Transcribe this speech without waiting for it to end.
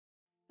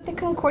The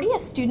Concordia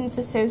Students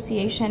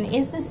Association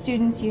is the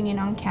students' union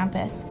on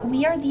campus.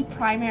 We are the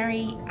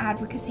primary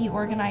advocacy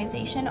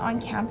organization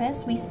on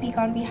campus. We speak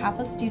on behalf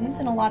of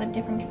students in a lot of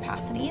different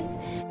capacities.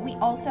 We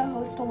also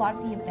host a lot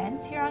of the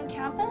events here on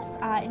campus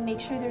and make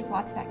sure there's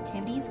lots of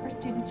activities for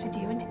students to do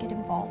and to get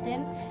involved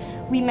in.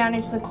 We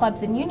manage the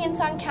clubs and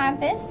unions on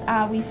campus.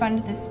 We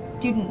fund the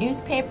student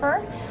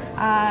newspaper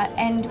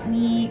and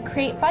we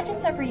create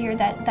budgets every year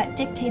that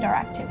dictate our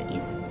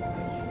activities.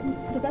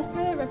 The best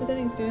part of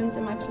representing students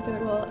in my particular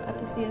role at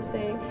the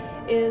CSA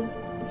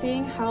is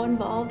seeing how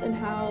involved and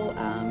how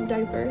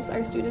diverse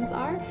our students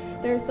are.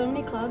 There are so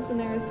many clubs and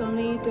there are so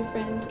many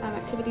different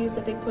activities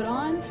that they put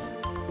on.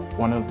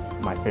 One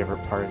of my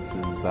favorite parts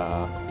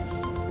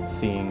is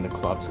seeing the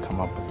clubs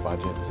come up with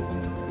budgets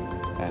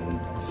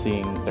and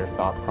seeing their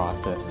thought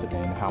process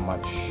and how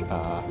much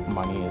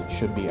money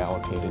should be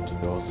allocated to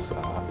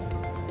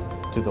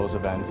those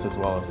events as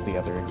well as the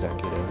other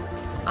executives.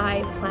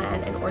 I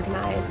plan and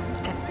organize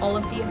all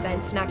of the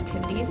events and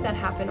activities that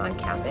happen on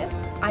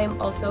campus. I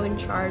am also in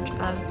charge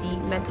of the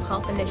mental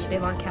health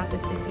initiative on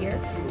campus this year,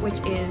 which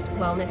is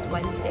Wellness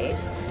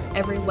Wednesdays.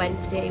 Every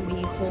Wednesday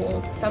we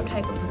hold some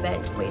type of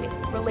event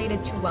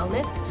related to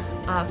wellness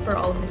for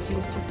all of the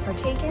students to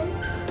partake in.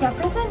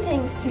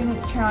 Representing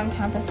students here on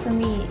campus for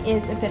me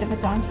is a bit of a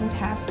daunting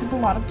task because a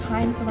lot of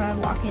times when I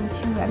walk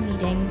into a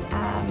meeting,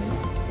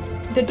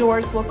 the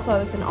doors will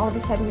close and all of a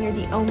sudden you're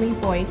the only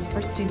voice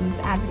for students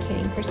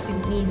advocating for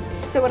student needs.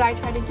 So what I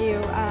try to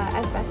do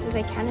as best as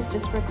I can is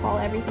just recall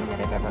everything that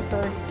I've ever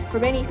heard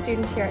from any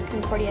student here at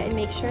Concordia and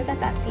make sure that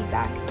that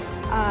feedback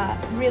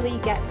really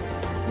gets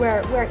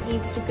where it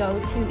needs to go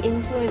to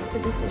influence the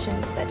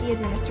decisions that the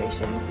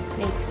administration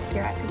makes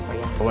here at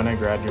Concordia. When I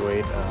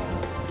graduate,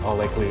 I'll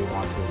likely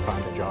want to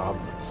find a job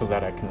so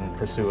that I can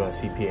pursue a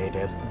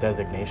CPA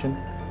designation.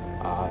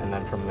 And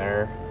then from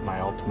there,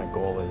 my ultimate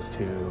goal is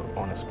to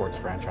own a sports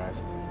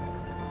franchise.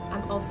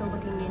 I'm also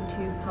looking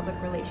into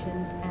public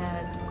relations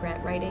and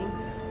grant writing.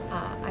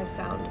 I've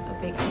found a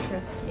big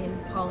interest in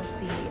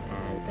policy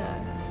and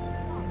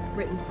the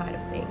written side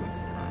of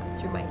things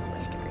through my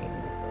English degree.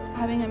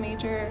 Having a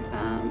major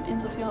in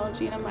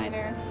sociology and a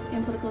minor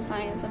in political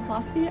science and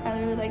philosophy, I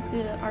really like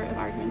the art of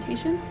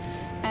argumentation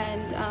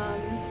and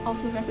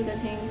also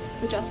representing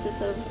the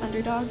justice of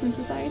underdogs in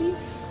society.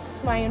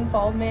 My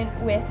involvement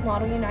with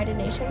Model United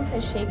Nations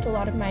has shaped a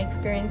lot of my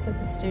experience as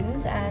a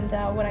student and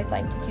what I'd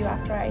like to do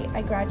after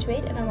I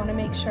graduate, and I want to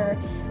make sure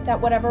that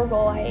whatever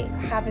role I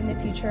have in the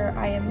future,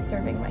 I am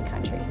serving my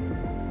country.